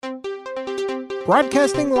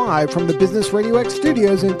Broadcasting live from the Business RadioX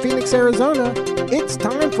studios in Phoenix, Arizona, it's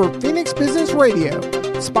time for Phoenix Business Radio,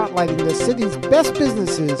 spotlighting the city's best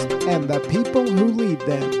businesses and the people who lead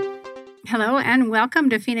them. Hello and welcome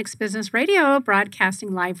to Phoenix Business Radio,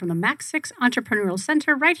 broadcasting live from the Max 6 Entrepreneurial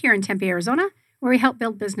Center right here in Tempe, Arizona, where we help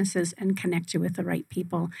build businesses and connect you with the right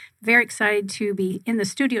people. Very excited to be in the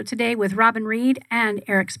studio today with Robin Reed and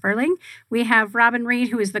Eric Sperling. We have Robin Reed,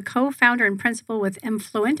 who is the co-founder and principal with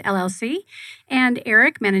EmFluent, LLC, and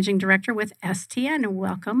Eric, managing director with STN.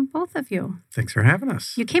 Welcome, both of you. Thanks for having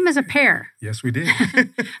us. You came as a pair. Yes, we did.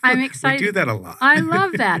 I'm excited. We do that a lot. I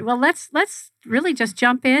love that. Well, let's really just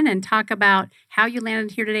jump in and talk about how you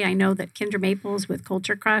landed here today. I know that Kendra Maples with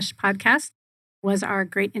Culture Crush podcast was our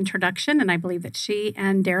great introduction, and I believe that she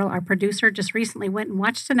and Daryl, our producer, just recently went and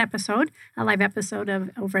watched a live episode of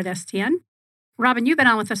over at STN. Robin, you've been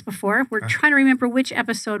on with us before. We're trying to remember which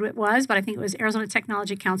episode it was, but I think it was Arizona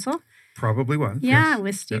Technology Council. Probably was. Yeah, yes.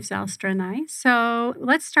 with Steve Zalstra and I. So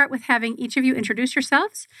let's start with having each of you introduce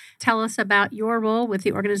yourselves. Tell us about your role with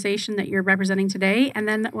the organization that you're representing today. And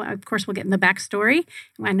then, of course, we'll get in the backstory.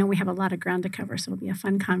 I know we have a lot of ground to cover, so it'll be a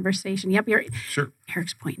fun conversation. Yep, Sure.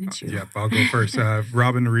 Eric's pointing at you. Yep, I'll go first.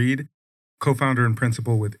 Robin Reed, co-founder and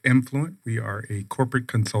principal with EmFluent. We are a corporate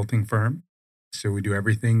consulting firm. So we do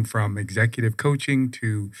everything from executive coaching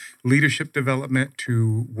to leadership development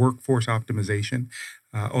to workforce optimization.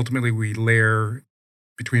 Ultimately, we layer,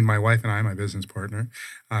 between my wife and I, my business partner,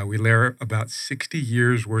 we layer about 60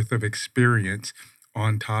 years worth of experience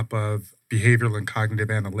on top of behavioral and cognitive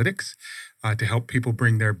analytics to help people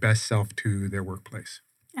bring their best self to their workplace.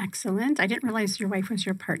 Excellent. I didn't realize your wife was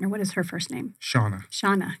your partner. What is her first name? Shauna.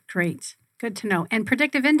 Shauna. Great. Good to know. And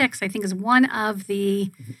Predictive Index, I think, is one of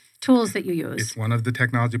the tools that you use. It's one of the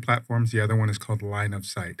technology platforms. The other one is called Line of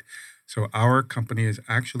Sight. So our company is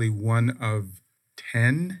actually one of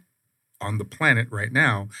 10 on the planet right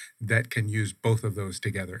now that can use both of those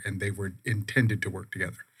together, and they were intended to work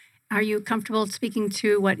together. Are you comfortable speaking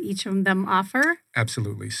to what each of them offer?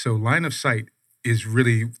 Absolutely. So Line of Sight is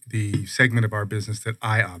really the segment of our business that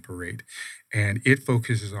I operate, and it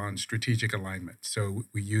focuses on strategic alignment. So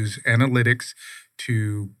we use analytics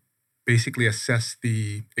to basically assess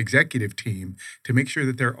the executive team to make sure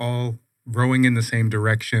that they're all rowing in the same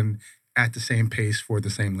direction at the same pace for the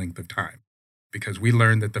same length of time. Because we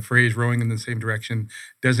learned that the phrase rowing in the same direction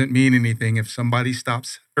doesn't mean anything if somebody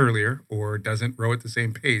stops earlier or doesn't row at the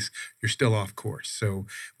same pace, you're still off course. So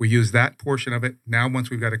we use that portion of it. Now, once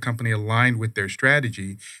we've got a company aligned with their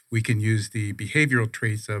strategy, we can use the behavioral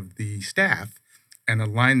traits of the staff and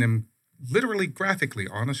align them literally graphically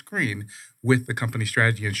on a screen with the company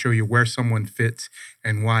strategy and show you where someone fits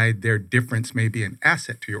and why their difference may be an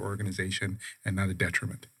asset to your organization and not a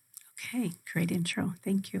detriment. Okay, great intro.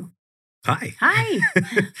 Thank you. Hi.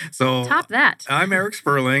 So top that. I'm Eric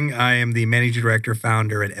Sperling. I am the managing director,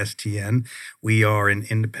 founder at STN. We are an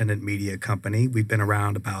independent media company. We've been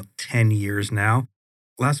around about 10 years now.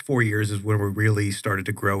 Last 4 years is when we really started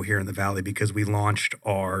to grow here in the Valley because we launched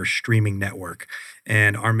our streaming network.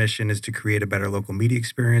 And our mission is to create a better local media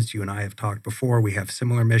experience. You and I have talked before. We have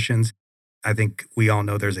similar missions. I think we all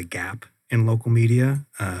know there's a gap in local media,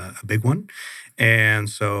 a big one. And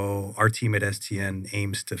so our team at STN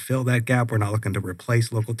aims to fill that gap. We're not looking to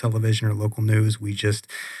replace local television or local news.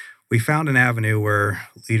 We found an avenue where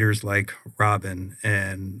leaders like Robin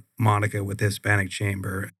and Monica with the Hispanic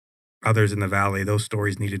Chamber, others in the Valley, those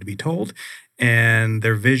stories needed to be told, and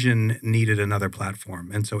their vision needed another platform.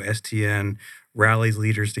 And so STN rallies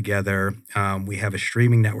leaders together. We have a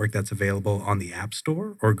streaming network that's available on the App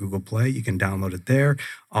Store or Google Play. You can download it there.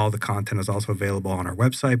 All the content is also available on our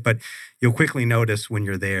website, but you'll quickly notice when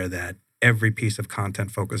you're there that every piece of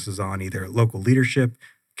content focuses on either local leadership,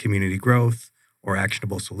 community growth, or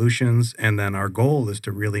actionable solutions. And then our goal is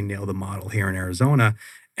to really nail the model here in Arizona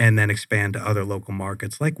and then expand to other local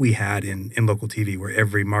markets like we had in local TV, where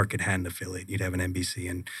every market had an affiliate. You'd have an NBC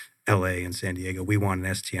in LA and San Diego. We want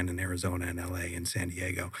an STN in Arizona and LA and San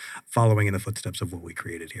Diego, following in the footsteps of what we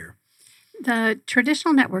created here. The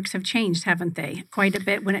traditional networks have changed, haven't they? Quite a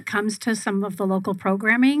bit when it comes to some of the local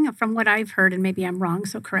programming, from what I've heard, and maybe I'm wrong,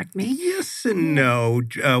 so correct me. Yes and no.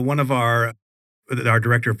 One of our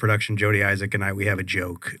director of production, Jody Isaac, and I, we have a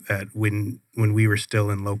joke that when we were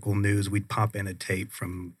still in local news, we'd pop in a tape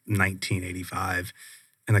from 1985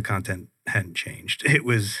 and the content hadn't changed. It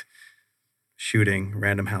was shooting,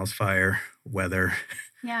 random house fire, weather,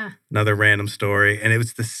 another random story, and it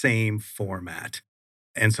was the same format.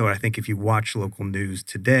 And so I think if you watch local news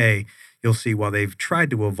today, you'll see while they've tried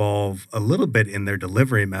to evolve a little bit in their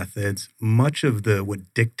delivery methods, much of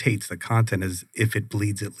what dictates the content is if it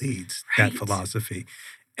bleeds, it leads, that philosophy.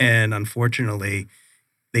 And unfortunately,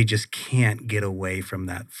 they just can't get away from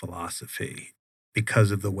that philosophy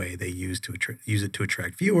because of the way they use it to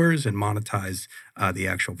attract viewers and monetize the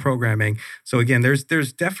actual programming. So again,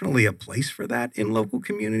 there's definitely a place for that in local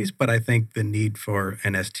communities, but I think the need for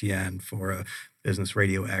an STN, for a Business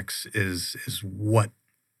RadioX is what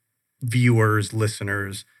viewers,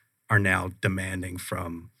 listeners are now demanding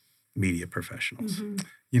from media professionals.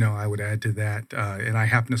 Mm-hmm. I would add to that, and I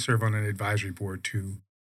happen to serve on an advisory board to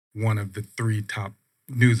one of the 3 top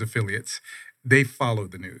news affiliates. They follow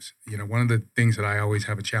the news. One of the things that I always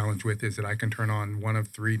have a challenge with is that I can turn on one of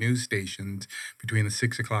 3 news stations between the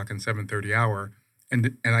 6 o'clock and 7:30 hour,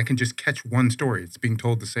 and I can just catch one story. It's being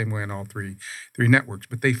told the same way on all three networks,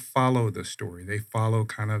 but they follow the story. They follow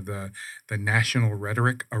kind of the national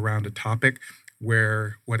rhetoric around a topic,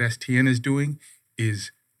 where what STN is doing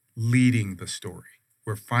is leading the story.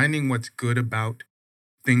 We're finding what's good about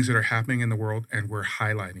things that are happening in the world, and we're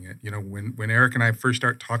highlighting it. When Eric and I first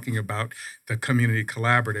start talking about the community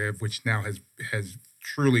collaborative, which now has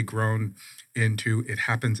truly grown into It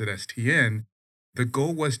Happens at STN, the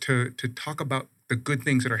goal was to talk about the good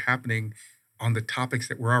things that are happening on the topics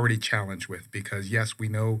that we're already challenged with. Because yes, we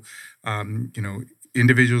know,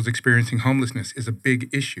 individuals experiencing homelessness is a big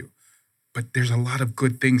issue. But there's a lot of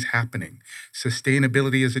good things happening.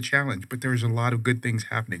 Sustainability is a challenge, but there's a lot of good things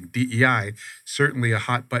happening. DEI, certainly a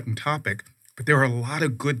hot button topic, but there are a lot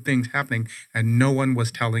of good things happening, and no one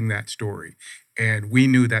was telling that story. And we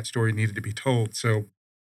knew that story needed to be told. So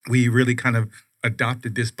we really kind of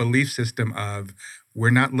adopted this belief system of,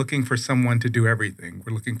 we're not looking for someone to do everything.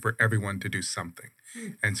 We're looking for everyone to do something.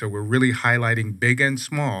 And so we're really highlighting, big and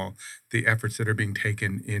small, the efforts that are being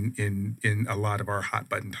taken in a lot of our hot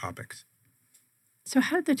button topics. So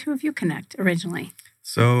how did the 2 of you connect originally?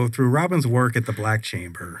 So through Robin's work at the Black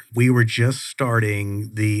Chamber, we were just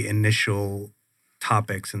starting the initial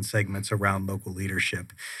topics and segments around local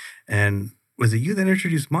leadership. And was it you that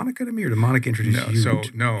introduced Monica to me, or did Monica introduce you?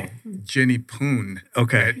 No, Jenny Poon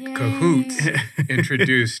at Yay. Cahoots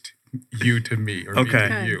introduced you to me, or me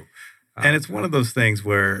to you. And it's one of those things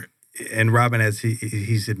where, and Robin, as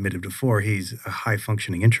he's admitted before, he's a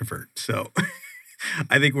high-functioning introvert. So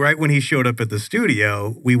I think right when he showed up at the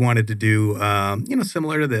studio, we wanted to do,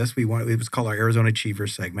 similar to this. It was called our Arizona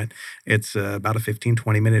Achievers segment. It's about a 15,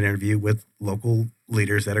 20-minute interview with local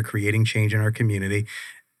leaders that are creating change in our community.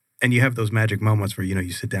 And you have those magic moments where,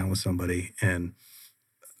 you sit down with somebody and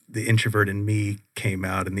the introvert in me came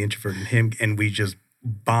out and the introvert in him, and we just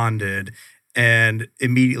bonded and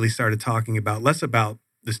immediately started talking about less about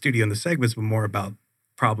the studio and the segments, but more about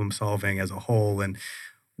problem solving as a whole, and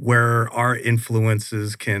where our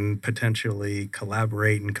influences can potentially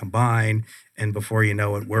collaborate and combine. And before you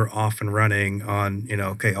know it, we're off and running on,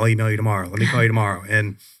 okay, I'll email you tomorrow. Let me call you tomorrow.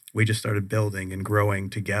 And we just started building and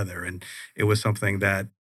growing together. And it was something that,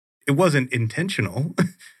 it wasn't intentional,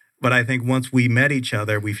 but I think once we met each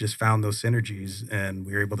other, we've just found those synergies and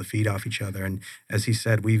we were able to feed off each other. And as he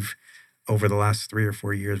said, over the last 3 or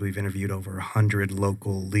 4 years, we've interviewed over 100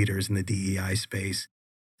 local leaders in the DEI space.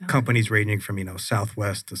 Companies ranging from,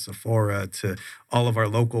 Southwest to Sephora to all of our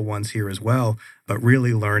local ones here as well, but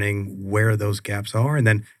really learning where those gaps are and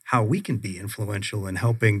then how we can be influential in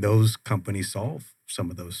helping those companies solve some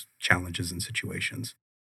of those challenges and situations.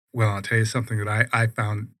 Well, I'll tell you something that I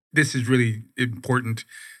found, this is really important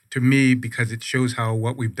to me because it shows how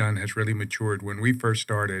what we've done has really matured. When we first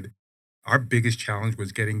started, our biggest challenge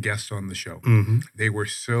was getting guests on the show. Mm-hmm. They were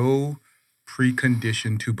so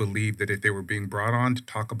preconditioned to believe that if they were being brought on to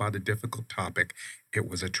talk about a difficult topic, it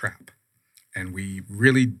was a trap. And we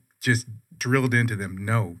really just drilled into them,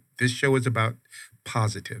 no, this show is about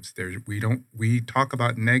positives. We talk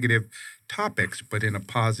about negative topics, but in a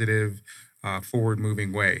positive,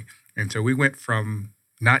 forward-moving way. And so we went from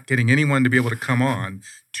not getting anyone to be able to come on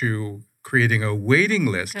to creating a waiting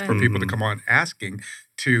list for people to come on asking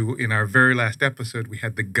to, in our very last episode, we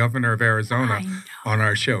had the governor of Arizona on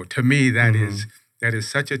our show. To me, that is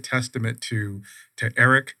such a testament to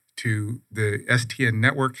Eric, to the STN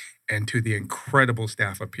network, and to the incredible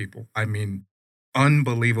staff of people. I mean,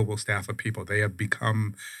 unbelievable staff of people. They have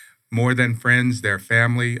become more than friends, they're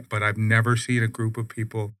family, but I've never seen a group of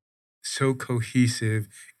people so cohesive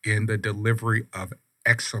in the delivery of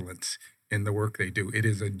excellence in the work they do. It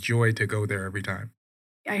is a joy to go there every time.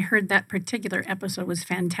 I heard that particular episode was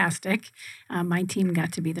fantastic. My team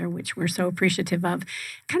got to be there, which we're so appreciative of.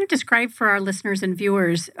 Kind of describe for our listeners and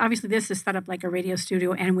viewers, obviously this is set up like a radio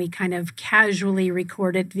studio and we kind of casually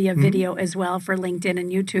record it via video as well for LinkedIn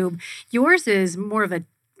and YouTube. Yours is more of a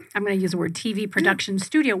I'm going to use the word TV production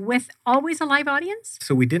studio with always a live audience?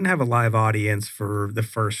 So we didn't have a live audience for the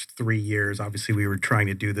first 3 years. Obviously, we were trying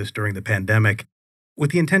to do this during the pandemic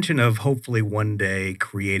with the intention of hopefully one day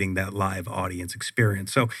creating that live audience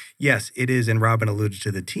experience. So yes, it is, and Robin alluded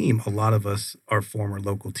to the team, a lot of us are former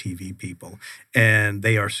local TV people, and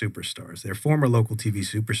they are superstars. They're former local TV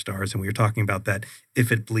superstars, and we were talking about that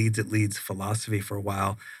if it bleeds, it leads philosophy for a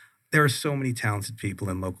while. There are so many talented people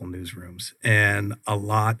in local newsrooms, and a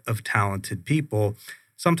lot of talented people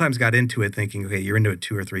sometimes got into it thinking, okay, you're into it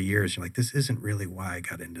 2 or 3 years. You're like, this isn't really why I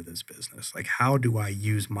got into this business. Like, how do I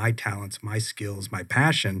use my talents, my skills, my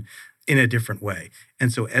passion in a different way?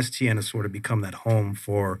 And so STN has sort of become that home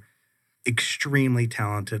for extremely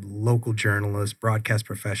talented local journalists, broadcast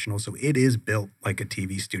professionals. So it is built like a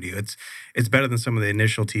TV studio. It's better than some of the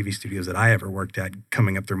initial TV studios that I ever worked at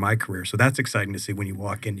coming up through my career. So that's exciting to see when you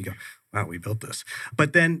walk in, you go, wow, we built this.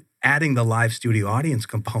 But then adding the live studio audience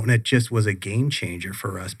component just was a game changer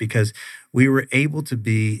for us because we were able to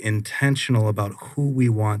be intentional about who we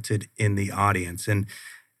wanted in the audience. And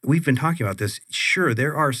we've been talking about this. Sure,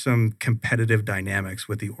 there are some competitive dynamics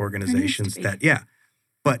with the organizations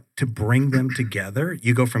but to bring them together,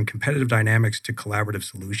 you go from competitive dynamics to collaborative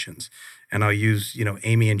solutions. And I'll use,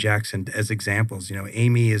 Amy and Jackson as examples.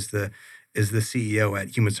 Amy is the CEO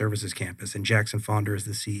at Human Services Campus, and Jackson Fonder is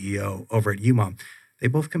the CEO over at UMOM. They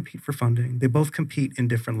both compete for funding. They both compete in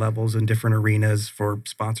different levels and different arenas for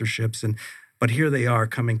sponsorships. But here they are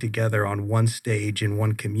coming together on one stage in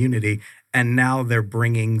one community, and now they're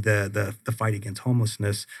bringing the fight against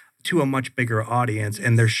homelessness to a much bigger audience,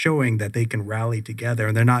 and they're showing that they can rally together.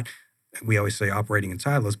 And they're not, we always say operating in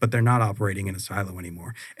silos, but they're not operating in a silo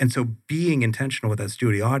anymore. And so being intentional with that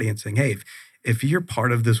studio audience, saying, hey, if you're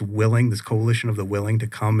part of this coalition of the willing to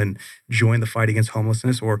come and join the fight against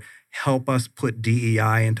homelessness or help us put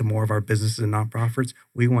DEI into more of our businesses and nonprofits,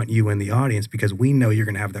 we want you in the audience because we know you're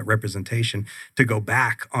going to have that representation to go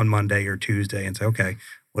back on Monday or Tuesday and say, okay,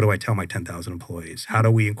 what do I tell my 10,000 employees? How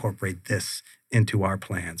do we incorporate this into our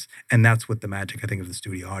plans? And that's what the magic, I think, of the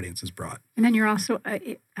studio audience has brought. And then you're also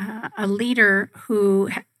a leader who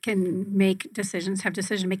can make decisions, have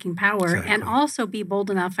decision-making power, and also be bold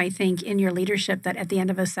enough, I think, in your leadership that at the end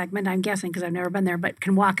of a segment, I'm guessing because I've never been there, but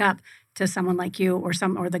can walk up to someone like you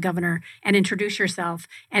or the governor and introduce yourself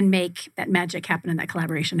and make that magic happen and that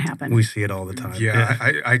collaboration happen. We see it all the time. Yeah.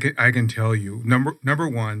 I can tell you, number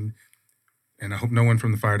one, and I hope no one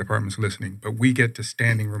from the fire department is listening, but we get to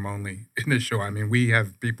standing room only in this show. I mean, we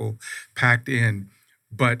have people packed in,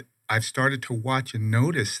 but I've started to watch and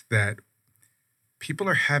notice that people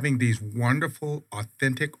are having these wonderful,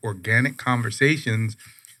 authentic, organic conversations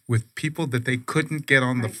with people that they couldn't get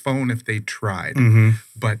on the phone if they tried. Mm-hmm.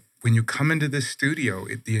 But when you come into this studio,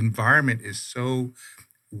 the environment is so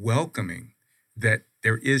welcoming that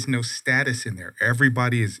there is no status in there.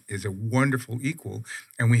 Everybody is a wonderful equal,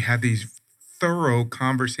 and we have these thorough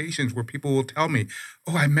conversations where people will tell me,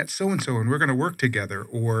 oh, I met so-and-so and we're going to work together,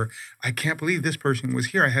 or I can't believe this person was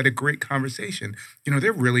here. I had a great conversation.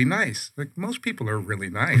 They're really nice. Like, most people are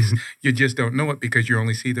really nice. You just don't know it because you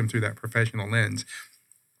only see them through that professional lens.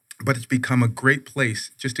 But it's become a great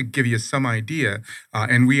place, just to give you some idea,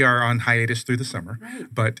 and we are on hiatus through the summer,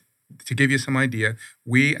 but to give you some idea,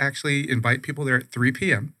 we actually invite people there at 3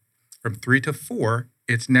 p.m. From 3 to 4,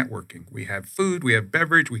 it's networking. We have food, we have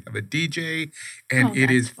beverage, we have a DJ, and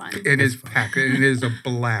it is packed. It is a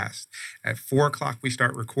blast. At 4 o'clock, we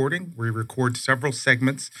start recording. We record several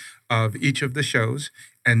segments of each of the shows,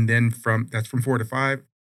 and then that's from 4 to 5.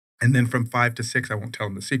 And then from 5 to 6, I won't tell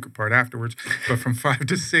them the secret part afterwards, but from 5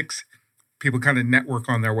 to 6, people kind of network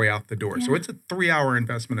on their way out the door. Yeah. So it's a 3-hour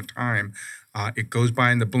investment of time. It goes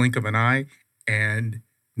by in the blink of an eye. And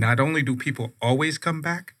not only do people always come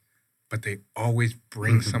back, but they always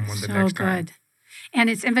bring someone the next time. So good. And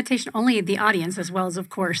it's invitation only the audience as well as, of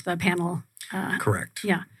course, the panel. Correct.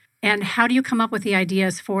 Yeah. And how do you come up with the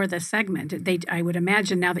ideas for the segment? I would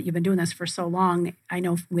imagine now that you've been doing this for so long, I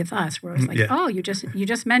know with us, we're always like, oh, you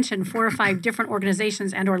just mentioned 4 or 5 different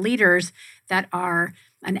organizations and or leaders that are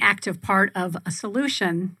an active part of a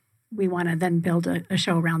solution. We want to then build a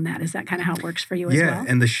show around that. Is that kind of how it works for you as well? Yeah,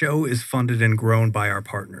 and the show is funded and grown by our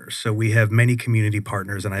partners. So we have many community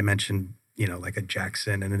partners, and I mentioned like a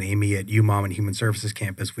Jackson and an Amy at UMOM and Human Services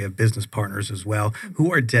Campus. We have business partners as well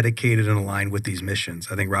who are dedicated and aligned with these missions.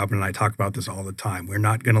 I think Robin and I talk about this all the time. We're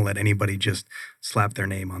not going to let anybody just slap their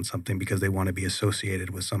name on something because they want to be associated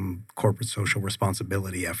with some corporate social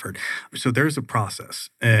responsibility effort. So there's a process,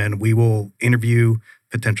 and we will interview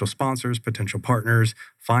potential sponsors, potential partners,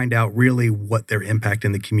 find out really what their impact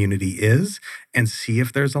in the community is and see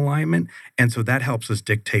if there's alignment. And so that helps us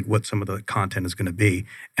dictate what some of the content is going to be.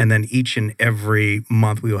 And then each and every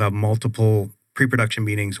month, we will have multiple pre-production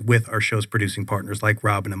meetings with our show's producing partners like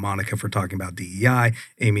Robin and Monica for talking about DEI,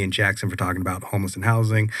 Amy and Jackson for talking about homeless and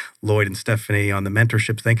housing, Lloyd and Stephanie on the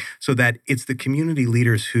mentorship thing, so that it's the community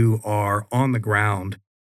leaders who are on the ground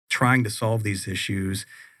trying to solve these issues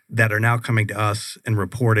that are now coming to us and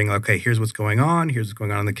reporting, okay, here's what's going on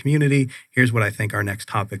in the community, here's what I think our next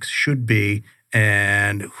topics should be,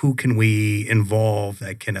 and who can we involve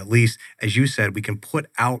that can at least, as you said, we can put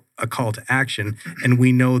out a call to action, and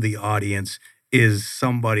we know the audience is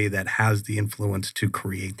somebody that has the influence to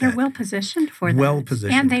create that. They're well positioned for that. Well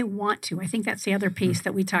positioned. And they want to. I think that's the other piece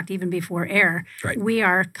that we talked even before air. Right. We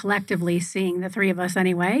are collectively seeing, the three of us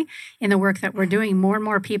anyway, in the work that we're doing, more and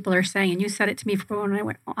more people are saying, and you said it to me when I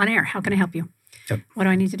went on air, how can I help you? Yep. What do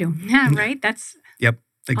I need to do? Yeah, right? That's Yep,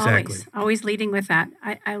 exactly. Always leading with that.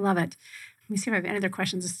 I love it. Let me see if I have any other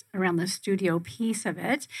questions around the studio piece of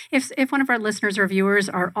it. If one of our listeners or viewers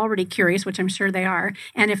are already curious, which I'm sure they are,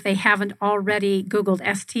 and if they haven't already Googled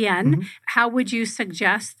STN, how would you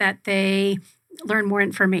suggest that they learn more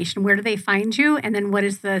information? Where do they find you? And then what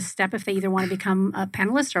is the step if they either want to become a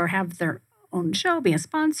panelist or have their own show, be a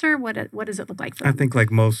sponsor? What does it look like for them? I think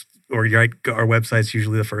like most, or our website's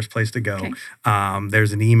usually the first place to go. Okay.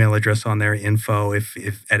 There's an email address on there, info if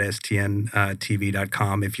at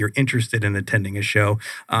stntv.com. If you're interested in attending a show,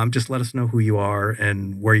 just let us know who you are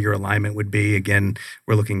and where your alignment would be. Again,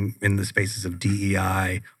 we're looking in the spaces of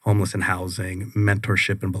DEI, homeless and housing,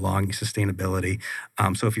 mentorship and belonging, sustainability.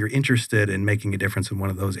 So if you're interested in making a difference in one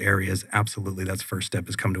of those areas, absolutely, that's the first step,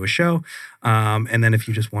 is come to a show. And then if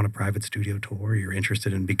you just want a private studio tour, you're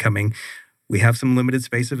interested in becoming, we have some limited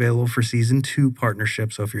space available for season 2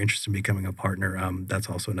 partnerships. So if you're interested in becoming a partner, that's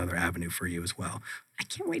also another avenue for you as well. I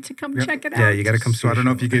can't wait to come check it out. Yeah, you got to come. So I don't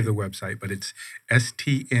know if you gave the website, but it's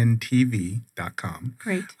stntv.com.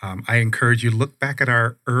 Great. I encourage you to look back at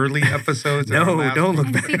our early episodes. No, don't look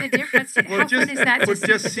And back. see the difference. How fun is that? Well,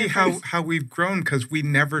 just see how we've grown, because we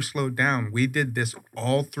never slowed down. We did this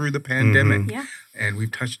all through the pandemic. Yeah. And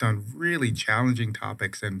we've touched on really challenging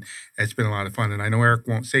topics, and it's been a lot of fun. And I know Eric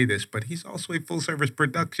won't say this, but he's also a full-service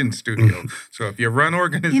production studio. So if you run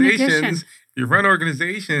organizations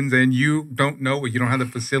and you don't know, you don't have the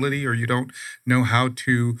facility, or you don't know how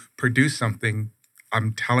to produce something,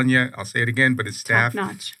 I'm telling you, I'll say it again, but his staff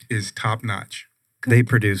is top-notch. They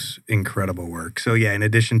produce incredible work. So yeah, in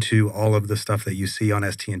addition to all of the stuff that you see on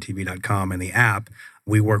stntv.com and the app,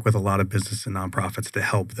 we work with a lot of business and nonprofits to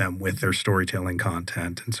help them with their storytelling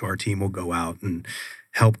content. And so our team will go out and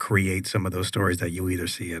help create some of those stories that you either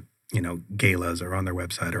see at, galas or on their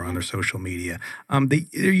website or on their social media. There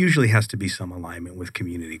usually has to be some alignment with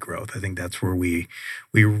community growth. I think that's where we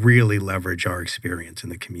really leverage our experience in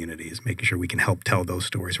the community, is making sure we can help tell those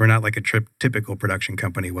stories. We're not like a typical production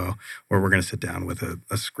company where we're going to sit down with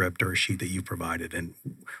a script or a sheet that you provided, and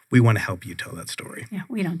we want to help you tell that story. Yeah,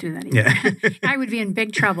 we don't do that either. Yeah. I would be in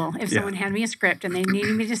big trouble if someone had me a script and they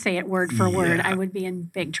needed me to say it word for word. I would be in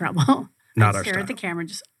big trouble. Not I'd our stare style. at the camera and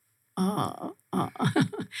just,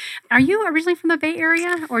 Are you originally from the Bay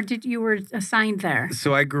Area, or you were assigned there?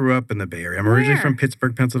 So I grew up in the Bay Area. I'm originally from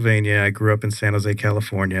Pittsburgh, Pennsylvania. I grew up in San Jose,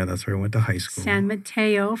 California. That's where I went to high school. San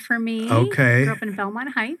Mateo for me. Okay. Grew up in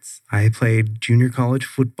Belmont Heights. I played junior college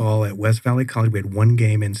football at West Valley College. We had one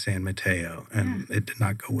game in San Mateo, and it did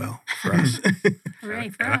not go well for us. Hooray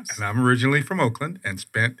for us. And I'm originally from Oakland and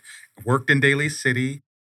worked in Daly City.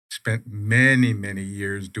 Spent many, many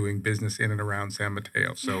years doing business in and around San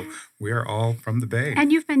Mateo. So we are all from the Bay.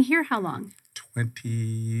 And you've been here how long?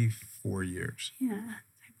 24 years. Yeah.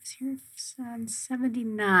 I was here since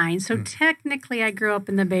 79. So technically I grew up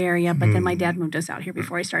in the Bay Area, but then my dad moved us out here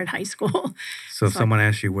before I started high school. So if someone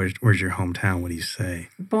asks you, where's your hometown, what do you say?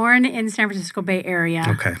 Born in San Francisco Bay Area.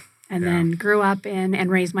 Okay. And then grew up in and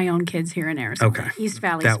raised my own kids here in Arizona. Okay. East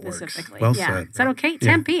Valley That specifically. works. Well yeah. said. Is that okay?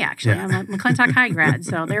 Tempe, actually. I'm a McClintock High grad,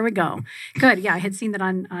 so there we go. Good. Yeah, I had seen that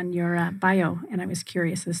on your bio, and I was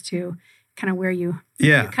curious as to kind of where you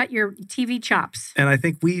cut your TV chops. And I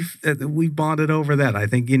think we've bonded over that. I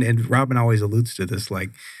think, and Robin always alludes to this,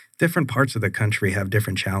 like, different parts of the country have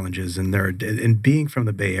different challenges, and being from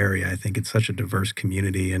the Bay Area, I think it's such a diverse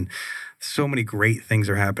community, and so many great things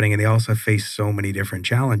are happening, and they also face so many different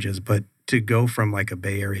challenges. But to go from like a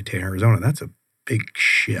Bay Area to Arizona, that's a big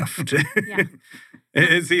shift. Yeah.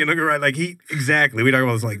 And see, look right, like exactly. We talk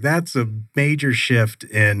about this, like that's a major shift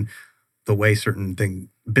in the way certain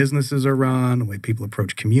businesses are run, the way people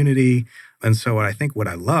approach community. And so I think what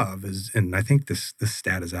I love is, and I think this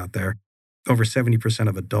stat is out there, over 70%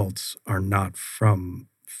 of adults are not from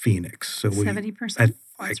Phoenix. So 70%?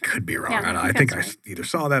 I could be wrong. Yeah, I think I right. either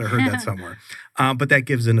saw that or heard that somewhere. But that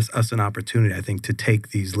gives us an opportunity, I think, to take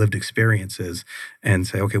these lived experiences and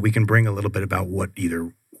say, okay, we can bring a little bit about what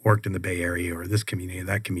either worked in the Bay Area or this community or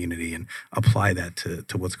that community and apply that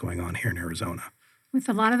to what's going on here in Arizona. With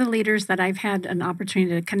a lot of the leaders that I've had an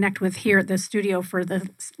opportunity to connect with here at the studio for the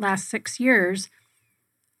last 6 years,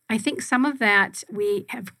 I think some of that we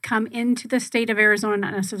have come into the state of Arizona,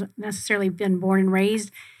 not necessarily been born and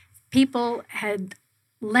raised. People had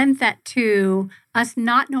lent that to us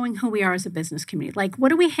not knowing who we are as a business community. Like, what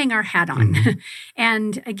do we hang our hat on? Mm-hmm.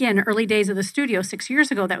 And again, early days of the studio 6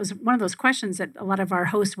 years ago, that was one of those questions that a lot of our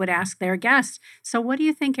hosts would ask their guests. So what do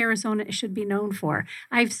you think Arizona should be known for?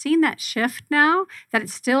 I've seen that shift now, that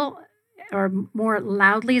it's still, or more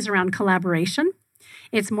loudly, is around collaboration.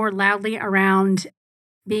 It's more loudly around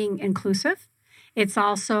being inclusive. It's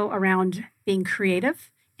also around being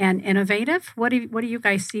creative and innovative. What do you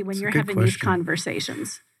guys see when you're having these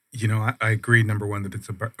conversations? I agree. Number one, that it's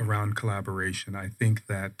around collaboration. I think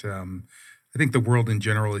that the world in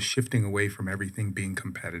general is shifting away from everything being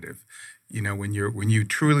competitive. When you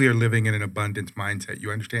truly are living in an abundance mindset,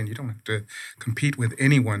 you understand you don't have to compete with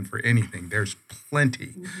anyone for anything. There's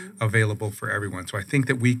plenty available for everyone. So I think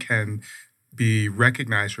that we can be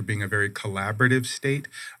recognized for being a very collaborative state.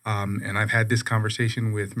 And I've had this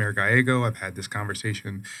conversation with Mayor Gallego. I've had this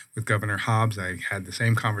conversation with Governor Hobbs. I had the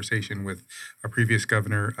same conversation with our previous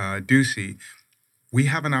governor, Ducey. We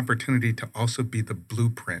have an opportunity to also be the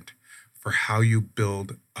blueprint for how you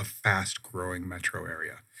build a fast-growing metro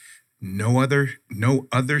area. No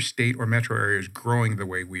other state or metro area is growing the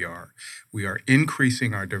way we are. We are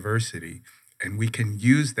increasing our diversity, and we can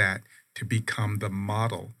use that to become the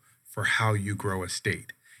model for how you grow a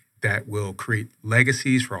state that will create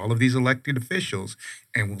legacies for all of these elected officials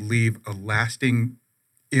and will leave a lasting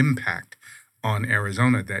impact on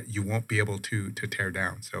Arizona that you won't be able to tear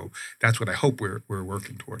down. So that's what I hope we're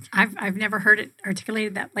working towards. I've never heard it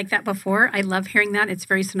articulated like that before. I love hearing that. It's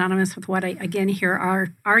very synonymous with what I again hear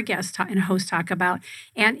our guests and hosts talk about.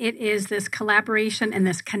 And it is this collaboration and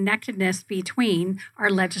this connectedness between our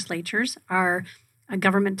legislatures, our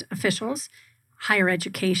government officials, higher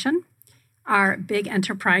education, our big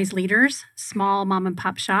enterprise leaders, small mom and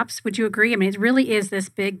pop shops. Would you agree? I mean, it really is this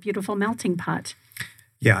big, beautiful melting pot.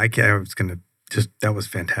 Yeah, I was going to that was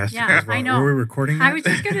fantastic. Yeah, well. I know. Were we recording that? I was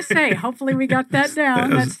just going to say, hopefully we got that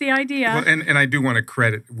down. That's the idea. Well, and I do want to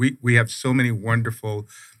credit, we have so many wonderful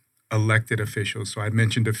elected officials. So I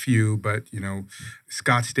mentioned a few, but,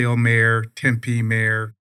 Scottsdale Mayor, Tempe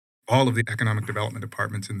Mayor, all of the economic development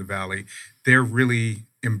departments in the Valley, they're really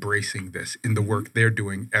embracing this in the work they're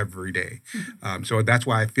doing every day. So that's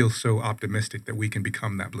why I feel so optimistic that we can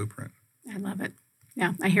become that blueprint. I love it.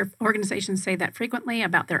 Yeah, I hear organizations say that frequently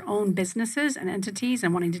about their own businesses and entities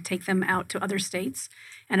and wanting to take them out to other states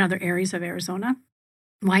and other areas of Arizona.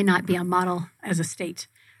 Why not be a model as a state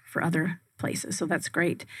for other places? So that's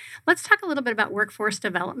great. Let's talk a little bit about workforce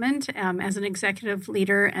development as an executive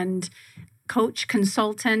leader and coach,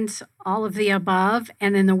 consultant, all of the above,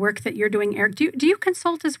 and then the work that you're doing, Eric. Do you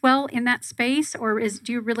consult as well in that space, or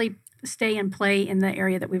do you really stay and play in the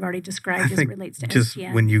area that we've already described as it relates to just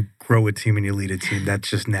STN? When you grow a team and you lead a team, that's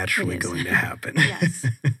just naturally going to happen. Yes.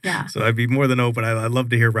 Yeah. So I'd be more than open. I'd love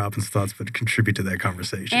to hear Robin's thoughts, but contribute to that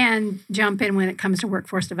conversation. And jump in when it comes to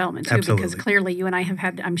workforce development, too, Absolutely. Because clearly you and I have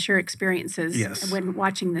had, I'm sure, experiences when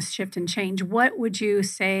watching this shift and change. What would you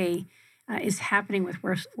say is happening with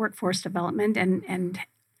workforce development and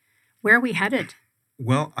where are we headed?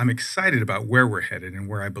 Well, I'm excited about where we're headed, and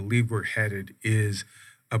where I believe we're headed is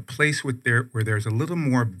a place where there's a little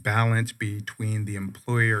more balance between the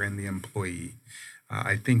employer and the employee.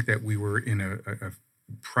 I think that we were in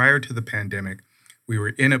prior to the pandemic, we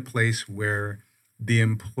were in a place where the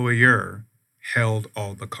employer held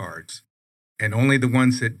all the cards, and only the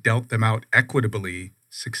ones that dealt them out equitably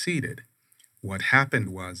succeeded. What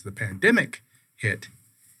happened was the pandemic hit,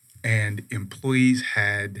 and employees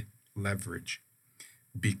had leverage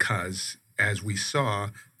because, as we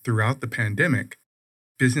saw throughout the pandemic,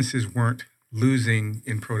 businesses weren't losing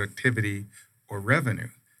in productivity or revenue.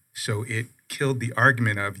 So it killed the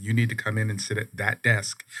argument of you need to come in and sit at that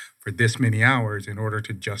desk for this many hours in order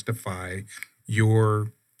to justify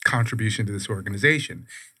your contribution to this organization.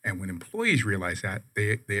 And when employees realized that,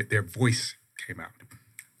 their voice came out.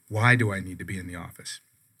 Why do I need to be in the office?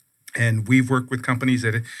 And we've worked with companies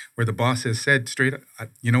where the boss has said straight up,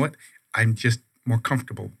 you know what, I'm just more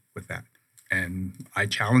comfortable with that. And I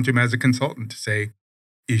challenge him as a consultant to say,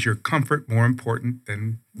 is your comfort more important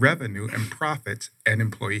than revenue and profits and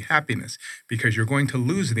employee happiness? Because you're going to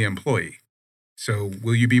lose the employee. So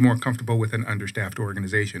will you be more comfortable with an understaffed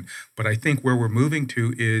organization? But I think where we're moving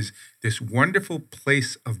to is this wonderful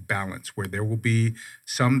place of balance where there will be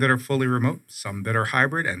some that are fully remote, some that are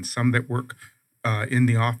hybrid, and some that work in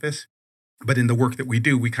the office. But in the work that we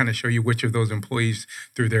do, we kind of show you which of those employees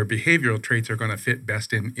through their behavioral traits are going to fit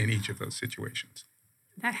best in each of those situations.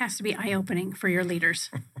 That has to be eye-opening for your leaders.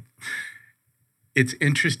 It's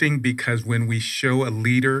interesting because when we show a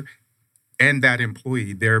leader and that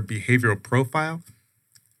employee their behavioral profile,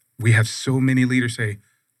 we have so many leaders say,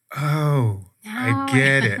 oh, Now I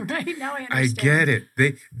get it. Right now I understand. I get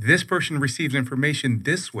it. This person receives information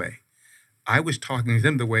this way. I was talking to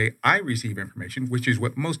them the way I receive information, which is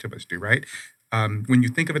what most of us do, right? When you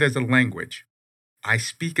think of it as a language, I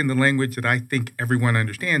speak in the language that I think everyone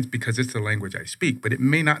understands because it's the language I speak, but it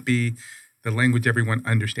may not be the language everyone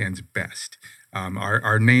understands best.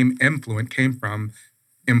 Our name EmFluent came from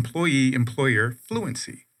employee-employer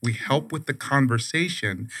fluency. We help with the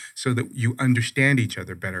conversation so that you understand each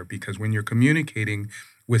other better, because when you're communicating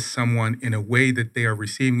with someone in a way that they are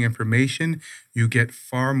receiving information, you get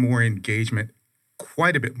far more engagement,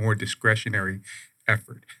 quite a bit more discretionary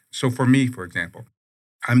effort. So for me, for example,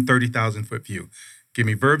 I'm 30,000-foot view. Give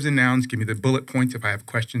me verbs and nouns, give me the bullet points. If I have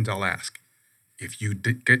questions, I'll ask. If you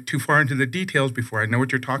get too far into the details before I know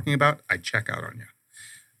what you're talking about, I check out on you.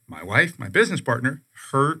 My wife, my business partner,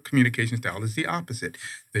 her communication style is the opposite.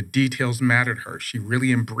 The details matter to her. She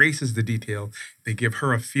really embraces the detail. They give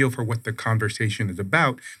her a feel for what the conversation is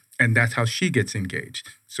about, and that's how she gets engaged.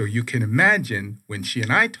 So you can imagine when she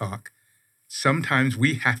and I talk, sometimes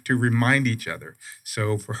we have to remind each other.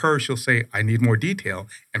 So for her, she'll say, I need more detail.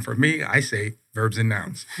 And for me, I say verbs and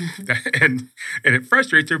nouns. and it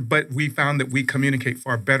frustrates her, but we found that we communicate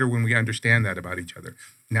far better when we understand that about each other.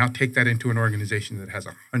 Now take that into an organization that has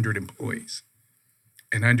 100 employees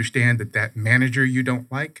and understand that manager you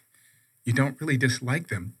don't like, you don't really dislike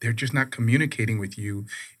them. They're just not communicating with you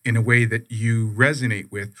in a way that you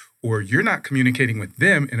resonate with, or you're not communicating with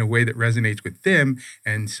them in a way that resonates with them.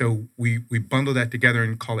 And so we bundle that together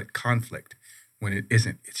and call it conflict when it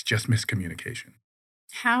isn't. It's just miscommunication.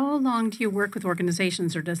 How long do you work with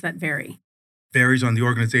organizations, or does that vary? Varies on the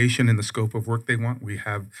organization and the scope of work they want. We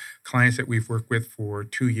have clients that we've worked with for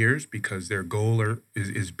 2 years because their goal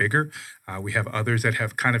is bigger. We have others that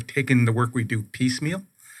have kind of taken the work we do piecemeal.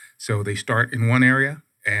 So they start in one area,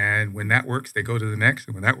 and when that works, they go to the next.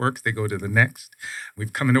 And when that works, they go to the next.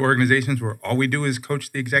 We've come into organizations where all we do is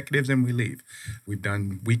coach the executives and we leave. We've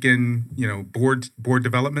done weekend, board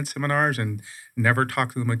development seminars and never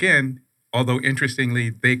talk to them again. Although interestingly,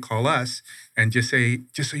 they call us and just say,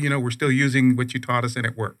 just so you know, we're still using what you taught us and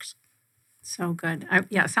it works. So good.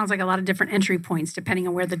 It sounds like a lot of different entry points depending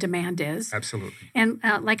on where the demand is. Absolutely. And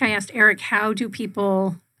like I asked Eric, how do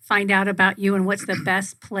people find out about you, and what's the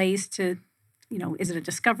best place to, is it a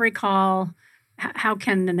discovery call? How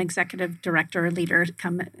can an executive director or leader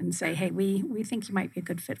come and say, hey, we think you might be a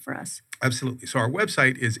good fit for us? Absolutely. So our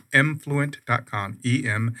website is emfluent.com,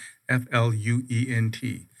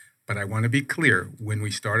 EmFluent. But I want to be clear, when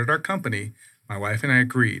we started our company, my wife and I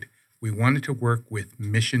agreed we wanted to work with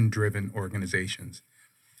mission-driven organizations.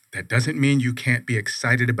 That doesn't mean you can't be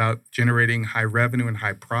excited about generating high revenue and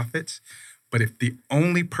high profits. But if the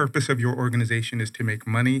only purpose of your organization is to make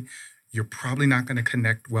money, you're probably not going to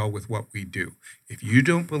connect well with what we do. If you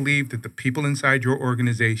don't believe that the people inside your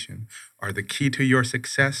organization are the key to your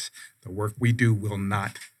success, the work we do will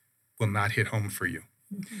not hit home for you.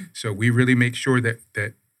 Mm-hmm. So we really make sure that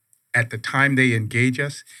at the time they engage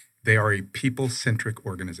us, they are a people-centric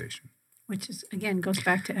organization. Which is, again, goes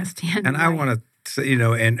back to STN. And right? I want to say,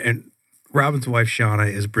 and Robin's wife, Shauna,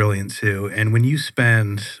 is brilliant too. And when you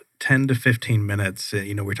spend 10 to 15 minutes,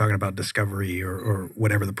 we're talking about discovery or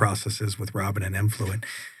whatever the process is with Robin and EmFluent,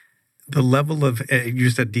 the level of, you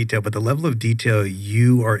said detail, but the level of detail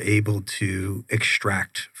you are able to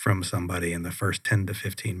extract from somebody in the first 10 to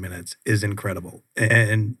 15 minutes is incredible.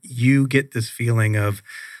 And you get this feeling of,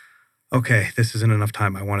 okay, this isn't enough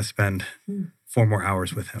time. I want to spend 4 more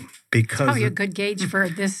hours with him. Because it's probably a good gauge for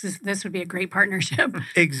this would be a great partnership.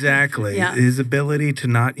 Exactly. Yeah. His ability to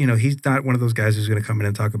not, he's not one of those guys who's going to come in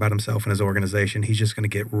and talk about himself and his organization. He's just going to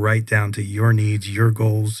get right down to your needs, your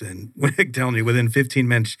goals. And I'm telling you, within 15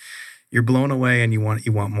 minutes, you're blown away and you want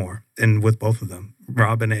more. And with both of them,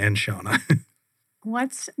 Robin and Shauna.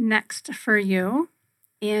 What's next for you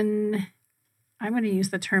I'm going to use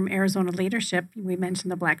the term Arizona leadership. We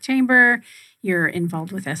mentioned the Black Chamber. You're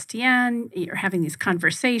involved with STN. You're having these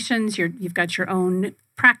conversations. You've got your own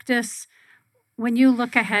practice. When you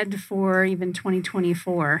look ahead for even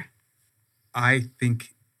 2024, I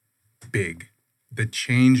think big. The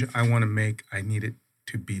change I want to make, I need it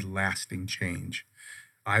to be lasting change.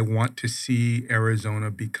 I want to see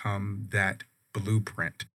Arizona become that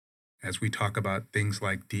blueprint as we talk about things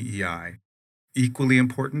like DEI. Equally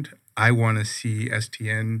important, I want to see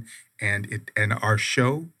STN and our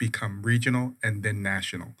show become regional and then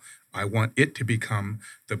national. I want it to become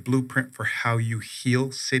the blueprint for how you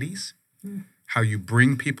heal cities, how you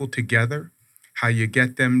bring people together, how you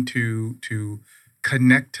get them to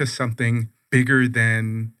connect to something bigger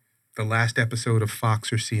than the last episode of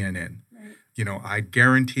Fox or CNN. Right. I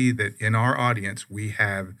guarantee that in our audience, we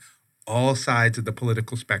have all sides of the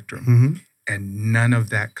political spectrum, and none of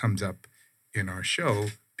that comes up in our show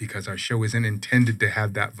because our show isn't intended to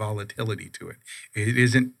have that volatility to it. It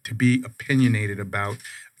isn't to be opinionated about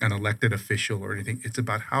an elected official or anything. It's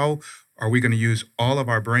about how are we going to use all of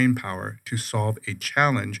our brain power to solve a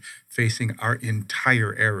challenge facing our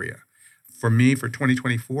entire area. For me, for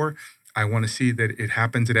 2024, I want to see that it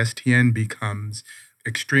happens at STN becomes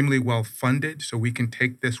extremely well funded so we can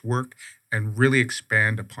take this work and really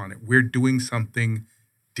expand upon it. We're doing something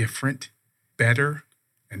different, better,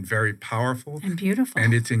 and very powerful. And beautiful.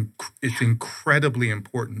 And it's incredibly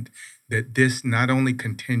important that this not only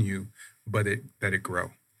continue, but that it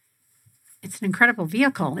grow. It's an incredible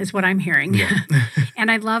vehicle is what I'm hearing. Yeah. And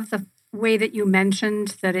I love the way that you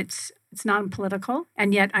mentioned that it's non-political,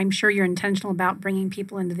 and yet I'm sure you're intentional about bringing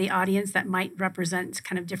people into the audience that might represent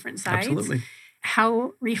kind of different sides. Absolutely.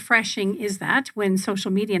 How refreshing is that when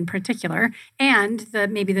social media in particular, and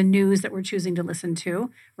maybe the news that we're choosing to listen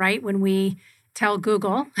to, right? When we tell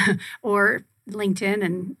Google or LinkedIn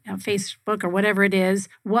and Facebook or whatever it is,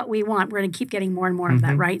 what we want, we're going to keep getting more and more of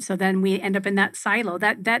that, right? So then we end up in that silo.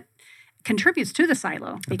 That contributes to the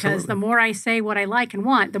silo because the more I say what I like and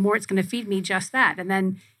want, the more it's going to feed me just that. And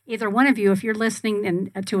then either one of you, if you're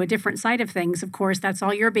listening to a different side of things, of course, that's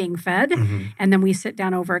all you're being fed. And then we sit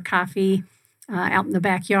down over a coffee out in the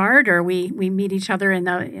backyard, or we meet each other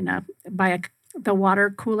by the water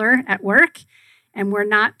cooler at work, and we're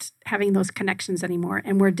not having those connections anymore,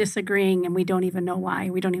 and we're disagreeing, and we don't even know why.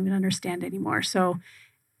 We don't even understand anymore. So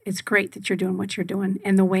it's great that you're doing what you're doing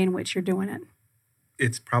and the way in which you're doing it.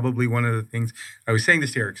 It's probably one of the things I was saying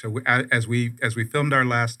this to Eric. So as we filmed our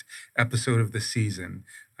last episode of the season,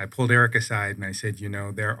 I pulled Eric aside and I said,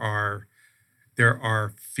 there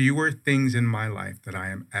are fewer things in my life that I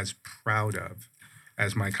am as proud of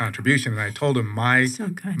as my contribution. And I told him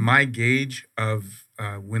my gauge of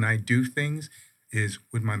when I do things is,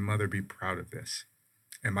 would my mother be proud of this?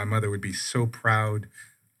 And my mother would be so proud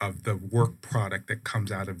of the work product that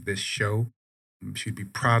comes out of this show. She'd be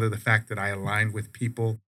proud of the fact that I aligned with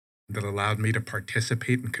people that allowed me to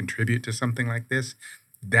participate and contribute to something like this.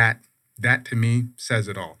 That to me says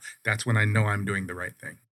it all. That's when I know I'm doing the right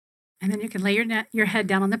thing. And then you can lay your head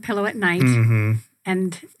down on the pillow at night.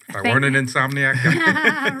 And if I weren't an insomniac.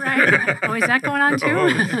 Right. Oh, is that going on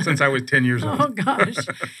too? Since I was 10 years old. Oh, gosh.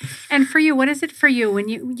 And for you, what is it for you when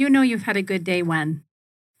you know you've had a good day when?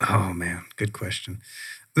 Oh, man. Good question.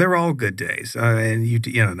 They're all good days. And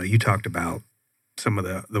you talked about some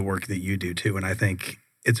of the work that you do too. And I think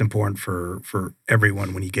it's important for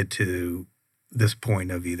everyone when you get to this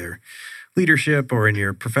point of either leadership or in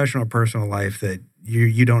your professional or personal life that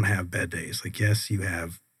you don't have bad days. Like, yes, you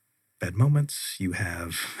have bad moments, you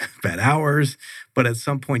have bad hours, but at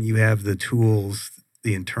some point you have the tools,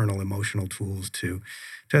 the internal emotional tools to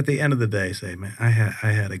at the end of the day say, man, I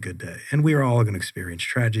had a good day. And we are all going to experience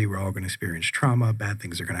tragedy. We're all going to experience trauma. Bad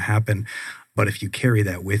things are going to happen. But if you carry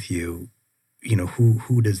that with you,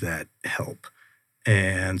 who does that help?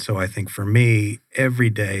 And so I think for me, every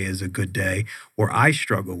day is a good day. Where I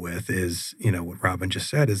struggle with is, what Robin just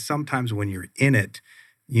said, is sometimes when you're in it,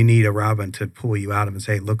 you need a Robin to pull you out of and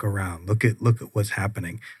say, look around, look at what's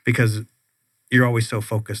happening. Because you're always so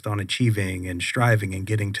focused on achieving and striving and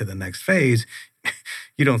getting to the next phase.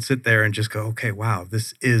 You don't sit there and just go, okay, wow,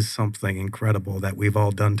 this is something incredible that we've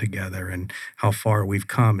all done together and how far we've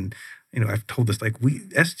come. And I've told this,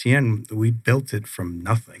 STN, we built it from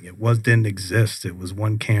nothing. It didn't exist. It was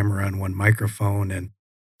one camera and one microphone. And,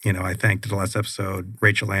 I thanked the last episode,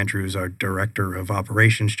 Rachel Andrews, our director of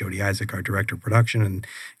operations, Jody Isaac, our director of production. And,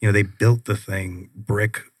 they built the thing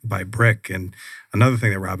brick by brick. And another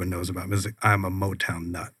thing that Robin knows about me is I'm a Motown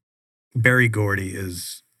nut. Berry Gordy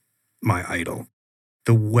is my idol.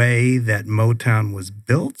 The way that Motown was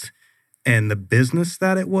built and the business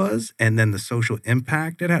that it was, and then the social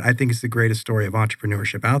impact it had, I think it's the greatest story of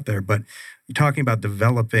entrepreneurship out there. But you're talking about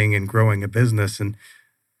developing and growing a business, and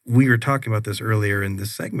we were talking about this earlier in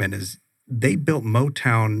this segment, is they built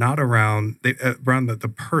Motown not around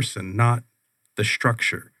the person, not the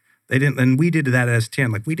structure. They didn't, and we did that at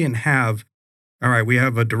STN. We didn't have all right, we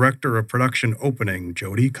have a director of production opening.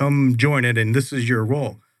 Jody, come join it, and this is your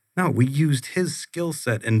role. No, we used his skill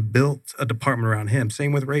set and built a department around him.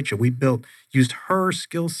 Same with Rachel. We used her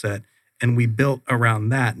skill set and we built around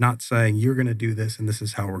that, not saying you're going to do this and this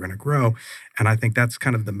is how we're going to grow. And I think that's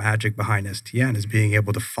kind of the magic behind STN, is being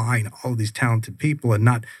able to find all of these talented people and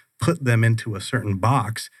not put them into a certain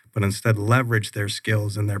box, but instead leverage their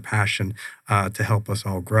skills and their passion to help us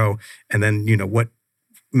all grow. And then, what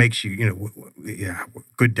makes you,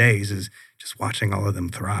 good days is just watching all of them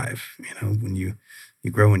thrive. When you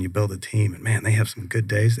grow and you build a team, and man, they have some good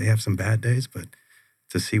days, they have some bad days, but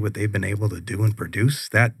to see what they've been able to do and produce,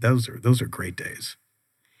 those are great days.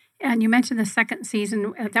 And you mentioned the second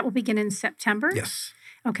season that will begin in September. Yes.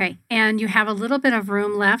 Okay, and you have a little bit of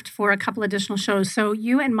room left for a couple additional shows. So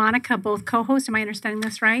you and Monica both co-host. Am I understanding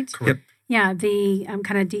this right? Correct. Yep. Yeah, the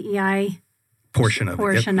kind of DEI portion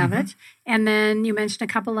of it. And then you mentioned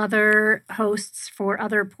a couple other hosts for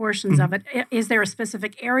other portions of it. Is there a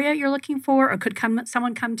specific area you're looking for, or could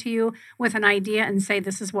someone come to you with an idea and say,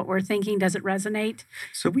 this is what we're thinking? Does it resonate?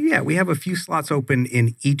 So we have a few slots open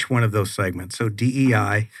in each one of those segments. So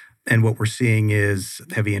DEI, and what we're seeing is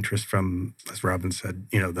heavy interest from, as Robin said,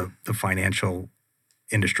 the financial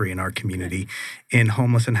industry in our community. In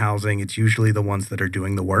homeless and housing, it's usually the ones that are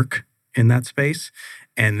doing the work in that space.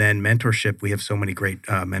 And then mentorship, we have so many great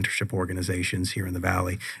mentorship organizations here in the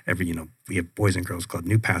Valley. We have Boys and Girls Club,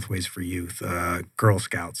 New Pathways for Youth, Girl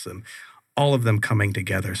Scouts, all of them coming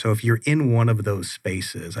together. So if you're in one of those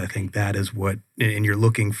spaces, I think that is what, and you're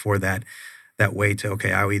looking for that way to,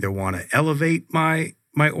 okay, I either want to elevate my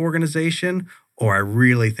organization, or I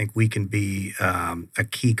really think we can be a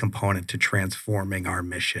key component to transforming our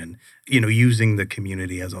mission, using the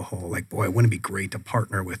community as a whole. Like, boy, wouldn't it be great to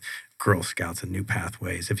partner with Girl Scouts and New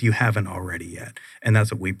Pathways if you haven't already yet? And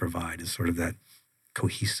that's what we provide, is sort of that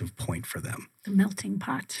cohesive point for them. The melting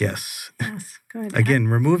pot. Yes. Yes, good. Again,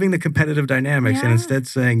 removing the competitive dynamics and instead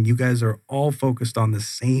saying, you guys are all focused on the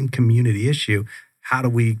same community issue. How do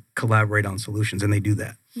we collaborate on solutions? And they do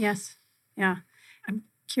that. Yes. Yeah. I'm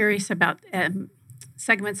curious about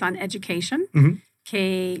segments on education. I mean,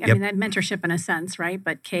 that mentorship in a sense, right?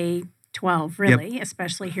 But K-12 really,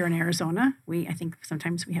 especially here in Arizona. I think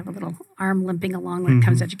sometimes we have a little arm limping along when it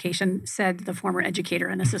comes to education, said the former educator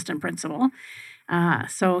and assistant principal.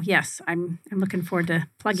 So yes, I'm looking forward to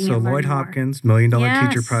plugging in. So Lloyd Hopkins, $1 Million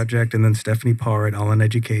Teacher Project, and then Stephanie Parr at All in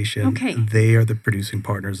Education. Okay. They are the producing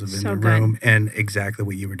partners of In the Room. And exactly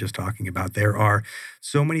what you were just talking about. There are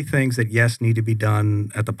so many things that, yes, need to be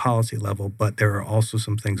done at the policy level, but there are also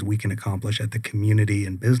some things we can accomplish at the community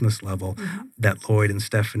and business level that Lloyd and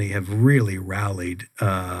Stephanie have really rallied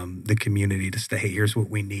the community to say, hey, here's what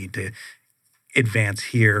we need to advance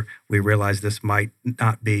here. We realize this might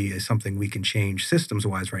not be something we can change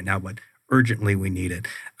systems-wise right now, but urgently we need it.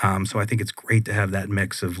 So I think it's great to have that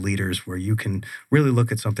mix of leaders where you can really look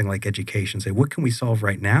at something like education, say, what can we solve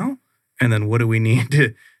right now? And then what do we need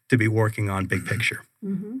to be working on big picture?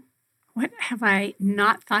 What have I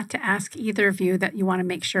not thought to ask either of you that you want to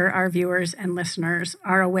make sure our viewers and listeners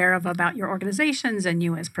are aware of about your organizations and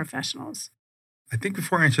you as professionals? I think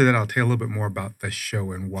before I answer that, I'll tell you a little bit more about the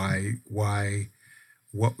show and why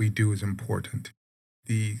what we do is important.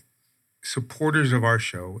 The supporters of our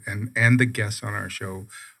show and the guests on our show,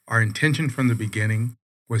 our intention from the beginning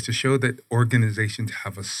was to show that organizations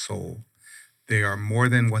have a soul. They are more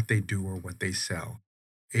than what they do or what they sell.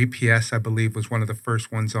 APS, I believe, was one of the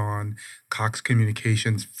first ones on. Cox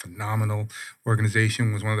Communications, phenomenal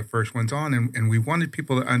organization, was one of the first ones on. And we wanted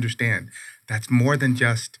people to understand that's more than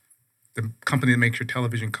just the company that makes your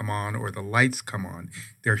television come on or the lights come on.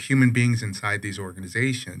 There are human beings inside these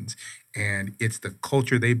organizations, and it's the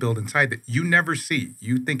culture they build inside that you never see.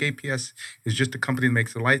 You think APS is just a company that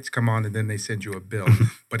makes the lights come on and then they send you a bill.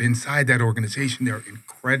 But inside that organization, there are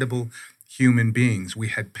incredible human beings. We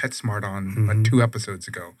had PetSmart on 2 episodes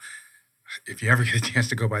ago. If you ever get a chance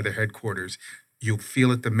to go by their headquarters, you'll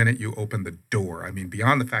feel it the minute you open the door. I mean,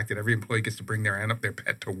 beyond the fact that every employee gets to bring their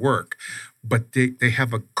pet to work, but they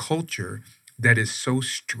have a culture that is so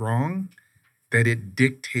strong that it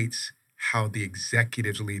dictates how the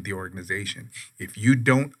executives lead the organization. If you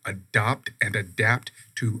don't adopt and adapt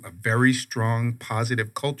to a very strong,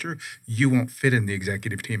 positive culture, you won't fit in the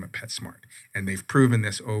executive team at PetSmart. And they've proven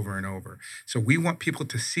this over and over. So we want people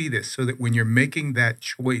to see this so that when you're making that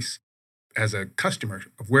choice as a customer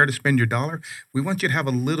of where to spend your dollar, we want you to have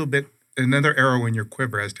a little bit another arrow in your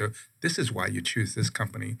quiver as to this is why you choose this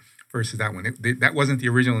company versus that one. That wasn't the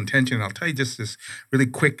original intention. I'll tell you just this really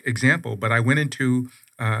quick example, but I went into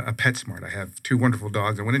a PetSmart. I have 2 wonderful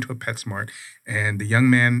dogs. I went into a PetSmart, and the young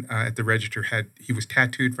man at the register he was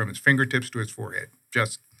tattooed from his fingertips to his forehead.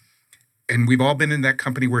 And we've all been in that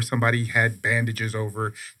company where somebody had bandages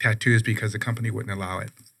over tattoos because the company wouldn't allow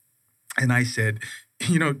it. And I said,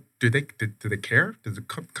 do they care? Does the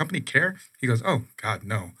company care? He goes, oh, God,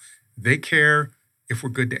 no. They care if we're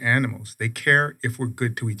good to animals. They care if we're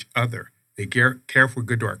good to each other. They care if we're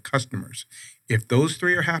good to our customers. If those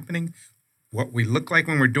 3 are happening, what we look like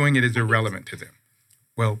when we're doing it is irrelevant to them.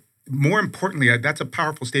 Well, more importantly, that's a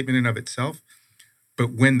powerful statement in of itself.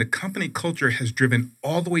 But when the company culture has driven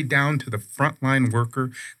all the way down to the frontline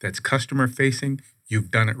worker that's customer facing, you've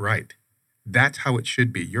done it right. That's how it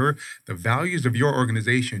should be. The values of your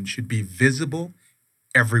organization should be visible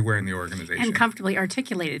everywhere in the organization. And comfortably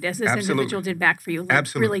articulated, as this Absolutely. Individual did back for you. Like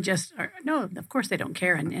Absolutely. Really just, no, of course they don't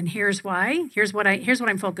care. And here's why. Here's what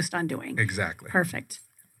I'm focused on doing. Exactly. Perfect.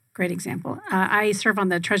 Great example. I serve on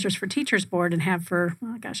the Treasures for Teachers board and have for,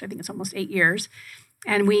 I think it's almost 8 years.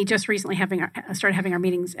 And we just recently started having our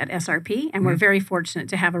meetings at SRP, and we're very fortunate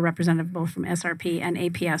to have a representative both from SRP and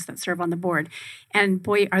APS that serve on the board. And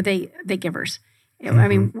boy, are they givers. I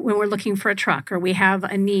mean, when we're looking for a truck or we have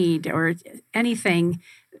a need or anything,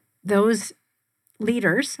 those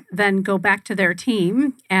leaders then go back to their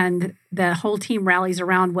team, and the whole team rallies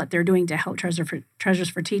around what they're doing to help Treasures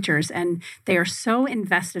for Teachers. And they are so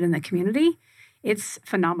invested in the community. It's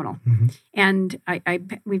phenomenal. And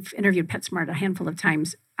we've interviewed PetSmart a handful of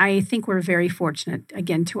times. I think we're very fortunate,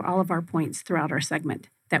 again, to all of our points throughout our segment,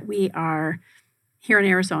 that we are here in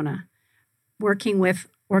Arizona working with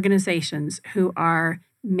organizations who are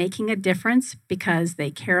making a difference because they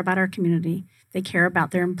care about our community, they care about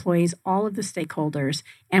their employees, all of the stakeholders,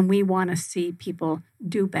 and we want to see people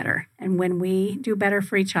do better. And when we do better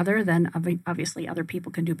for each other, then obviously other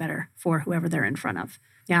people can do better for whoever they're in front of.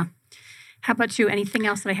 Yeah. How about you? Anything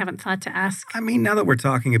else that I haven't thought to ask? I mean, now that we're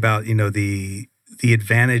talking about, the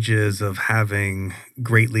advantages of having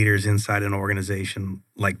great leaders inside an organization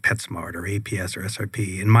like PetSmart or APS or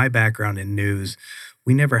SRP, in my background in news,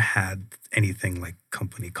 we never had anything like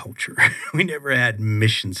company culture. We never had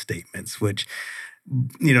mission statements, which,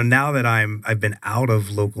 now that I've been out of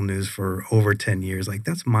local news for over 10 years, like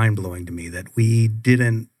that's mind-blowing to me that we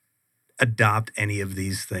didn't adopt any of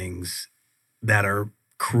these things that are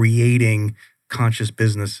creating conscious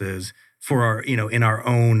businesses for our, in our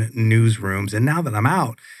own newsrooms. And now that I'm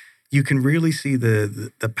out, you can really see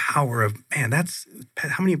the power of, man, that's,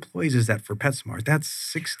 how many employees is that for PetSmart? That's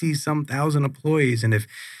 60-some thousand employees. And if,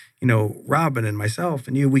 Robin and myself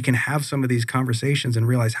and you, we can have some of these conversations and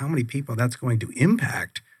realize how many people that's going to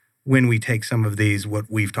impact when we take some of these, what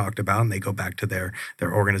we've talked about, and they go back to their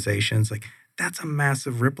organizations. Like, that's a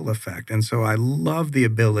massive ripple effect. And so I love the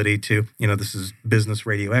ability to, this is Business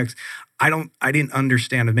RadioX. I didn't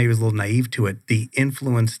understand, and maybe I was a little naive to it, the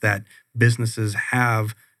influence that businesses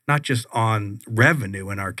have, not just on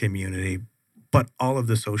revenue in our community, but all of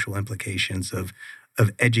the social implications of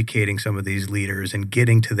educating some of these leaders and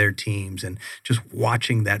getting to their teams and just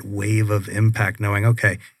watching that wave of impact, knowing,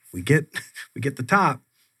 okay, if we get the top,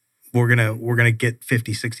 we're gonna get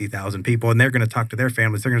 50, 60,000 people, and they're gonna talk to their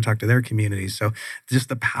families, they're gonna talk to their communities. So just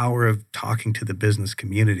the power of talking to the business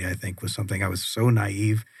community, I think, was something I was so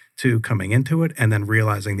naive to coming into it, and then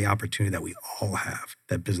realizing the opportunity that we all have,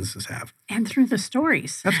 that businesses have. And through the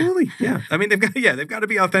stories. Absolutely, yeah. I mean, they've got to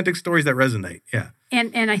be authentic stories that resonate, yeah.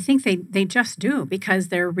 And I think they just do, because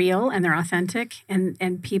they're real and they're authentic,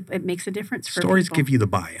 and people, it makes a difference for stories people. Give you the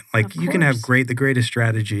buy-in. Like, Of you can have course. the greatest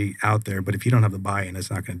strategy out there, but if you don't have the buy-in,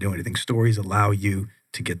 it's not going to do anything. Stories allow you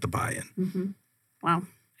to get the buy-in. Mm-hmm. Wow.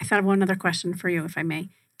 I thought of one other question for you, if I may.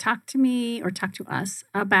 Talk to me, or talk to us,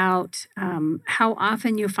 about how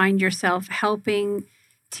often you find yourself helping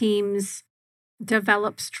teams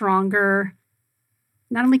develop stronger,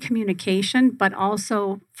 not only communication, but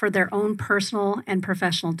also for their own personal and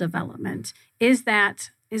professional development. Is that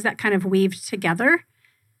kind of weaved together?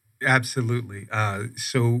 Absolutely.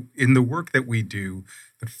 So in the work that we do,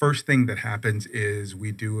 the first thing that happens is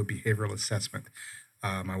we do a behavioral assessment.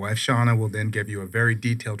 My wife, Shauna, will then give you a very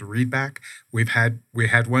detailed read back. We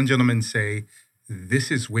had one gentleman say, "This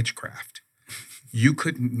is witchcraft. You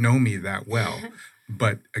couldn't know me that well."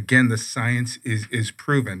 But again, the science is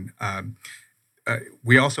proven.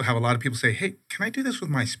 We also have a lot of people say, "Hey, can I do this with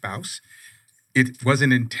my spouse?" It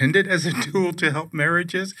wasn't intended as a tool to help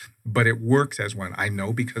marriages, but it works as one. I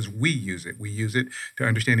know, because we use it. We use it to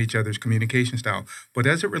understand each other's communication style. But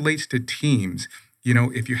as it relates to teams,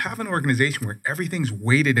 If you have an organization where everything's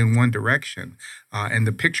weighted in one direction, and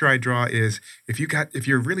the picture I draw is if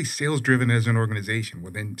you're really sales driven as an organization,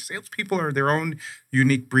 well, then salespeople are their own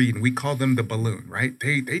unique breed, and we call them the balloon, right?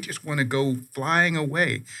 They just want to go flying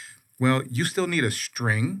away. Well, you still need a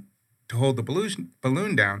string to hold the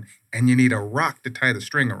balloon down, and you need a rock to tie the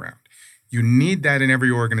string around. You need that in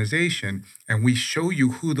every organization, and we show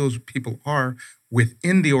you who those people are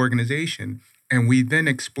within the organization. And we then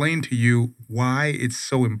explain to you why it's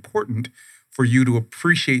so important for you to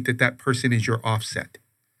appreciate that person is your offset.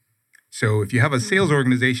 So if you have a sales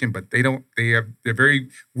organization, but they're very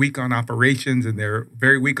weak on operations and they're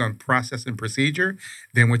very weak on process and procedure,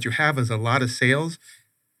 then what you have is a lot of sales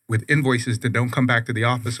with invoices that don't come back to the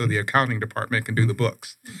office so the accounting department can do the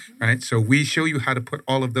books, right? So we show you how to put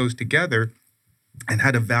all of those together and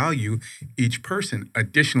how to value each person.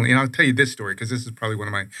 Additionally, and I'll tell you this story because this is probably one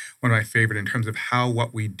of my favorite in terms of how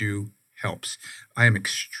what we do helps. I am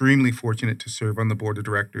extremely fortunate to serve on the board of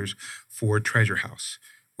directors for Treasure House,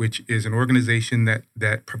 which is an organization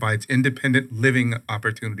that provides independent living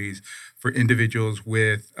opportunities for individuals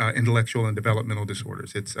with intellectual and developmental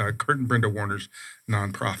disorders. It's Kurt and Brenda Warner's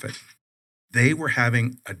nonprofit. They were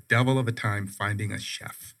having a devil of a time finding a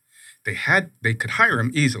chef. They could hire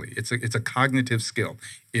him easily. It's a cognitive skill.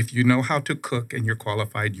 If you know how to cook and you're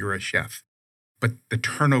qualified, you're a chef. But the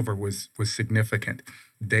turnover was significant.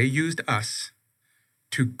 They used us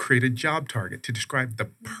to create a job target to describe the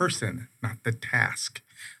person, not the task.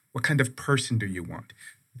 What kind of person do you want?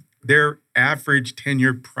 Their average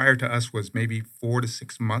tenure prior to us was maybe 4 to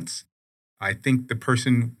 6 months. I think the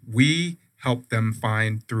person we help them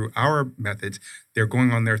find through our methods, they're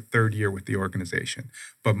going on their 3rd year with the organization.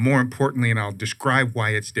 But more importantly, and I'll describe why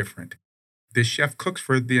it's different, this chef cooks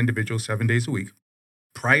for the individual 7 days a week.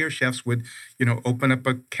 Prior chefs would, open up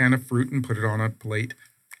a can of fruit and put it on a plate,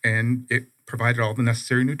 and it provided all the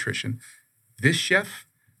necessary nutrition. This chef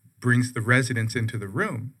brings the residents into the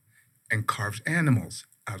room and carves animals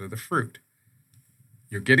out of the fruit.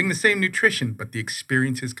 You're getting the same nutrition, but the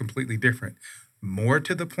experience is completely different. More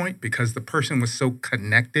to the point, because the person was so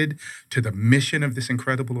connected to the mission of this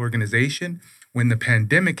incredible organization, when the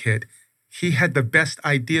pandemic hit, he had the best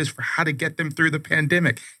ideas for how to get them through the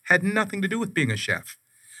pandemic. Had nothing to do with being a chef,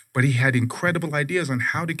 but he had incredible ideas on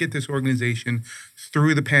how to get this organization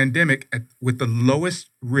through the pandemic with the lowest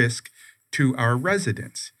risk to our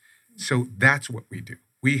residents. So that's what we do.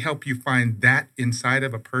 We help you find that inside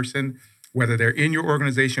of a person, whether they're in your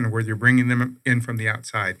organization or whether you're bringing them in from the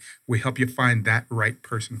outside. We help you find that right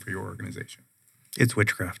person for your organization. It's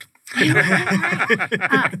witchcraft.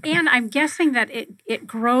 And I'm guessing that it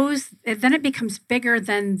grows, then it becomes bigger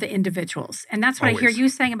than the individuals. And that's what I hear you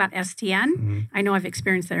saying about STN. Mm-hmm. I know I've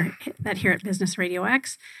experienced that here at Business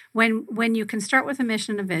RadioX. When you can start with a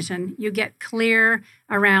mission and a vision, you get clear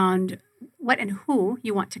around what and who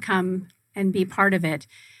you want to come and be part of it.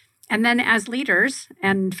 And then as leaders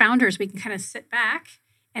and founders, we can kind of sit back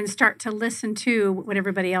and start to listen to what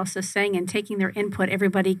everybody else is saying and taking their input.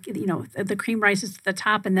 Everybody, the cream rises to the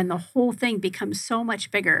top, and then the whole thing becomes so much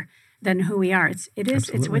bigger than who we are.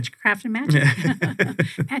 It's witchcraft and magic.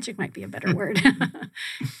 Magic might be a better word.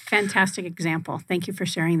 Fantastic example. Thank you for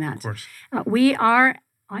sharing that. Of course. We are,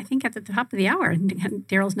 I think, at the top of the hour. And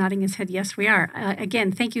Daryl's nodding his head. Yes, we are.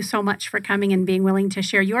 Again, thank you so much for coming and being willing to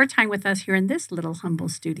share your time with us here in this little humble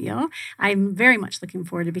studio. I'm very much looking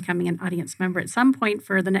forward to becoming an audience member at some point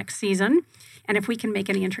for the next season. And if we can make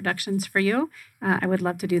any introductions for you, I would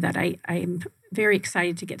love to do that. I'm very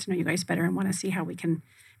excited to get to know you guys better and want to see how we can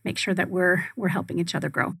make sure that we're helping each other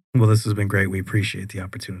grow. Well, this has been great. We appreciate the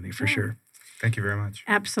opportunity for sure. Thank you very much.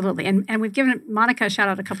 Absolutely. And we've given Monica a shout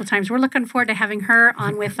out a couple of times. We're looking forward to having her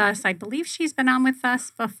on with us. I believe she's been on with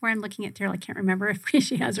us before. I'm looking at Daryl. I can't remember if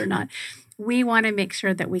she has or not. We want to make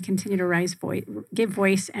sure that we continue to give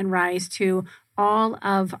voice and rise to all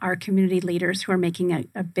of our community leaders who are making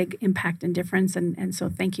a big impact and difference. And so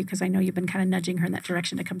thank you, because I know you've been kind of nudging her in that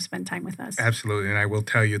direction to come spend time with us. Absolutely. And I will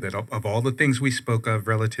tell you that of all the things we spoke of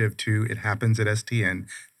relative to it happens at STN,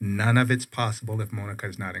 none of it's possible if Monica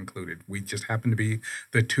is not included. We just happen to be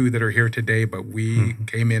the two that are here today, but we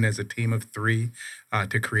came in as a team of 3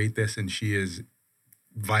 to create this, and she is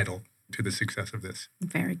vital to the success of this.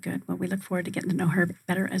 Very good. Well, we look forward to getting to know her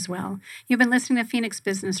better as well. You've been listening to Phoenix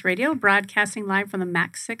Business Radio, broadcasting live from the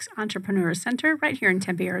Max 6 Entrepreneur Center right here in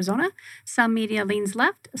Tempe, Arizona. Some media leans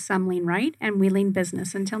left, some lean right, and we lean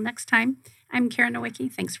business. Until next time, I'm Karen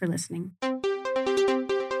Nowicki. Thanks for listening.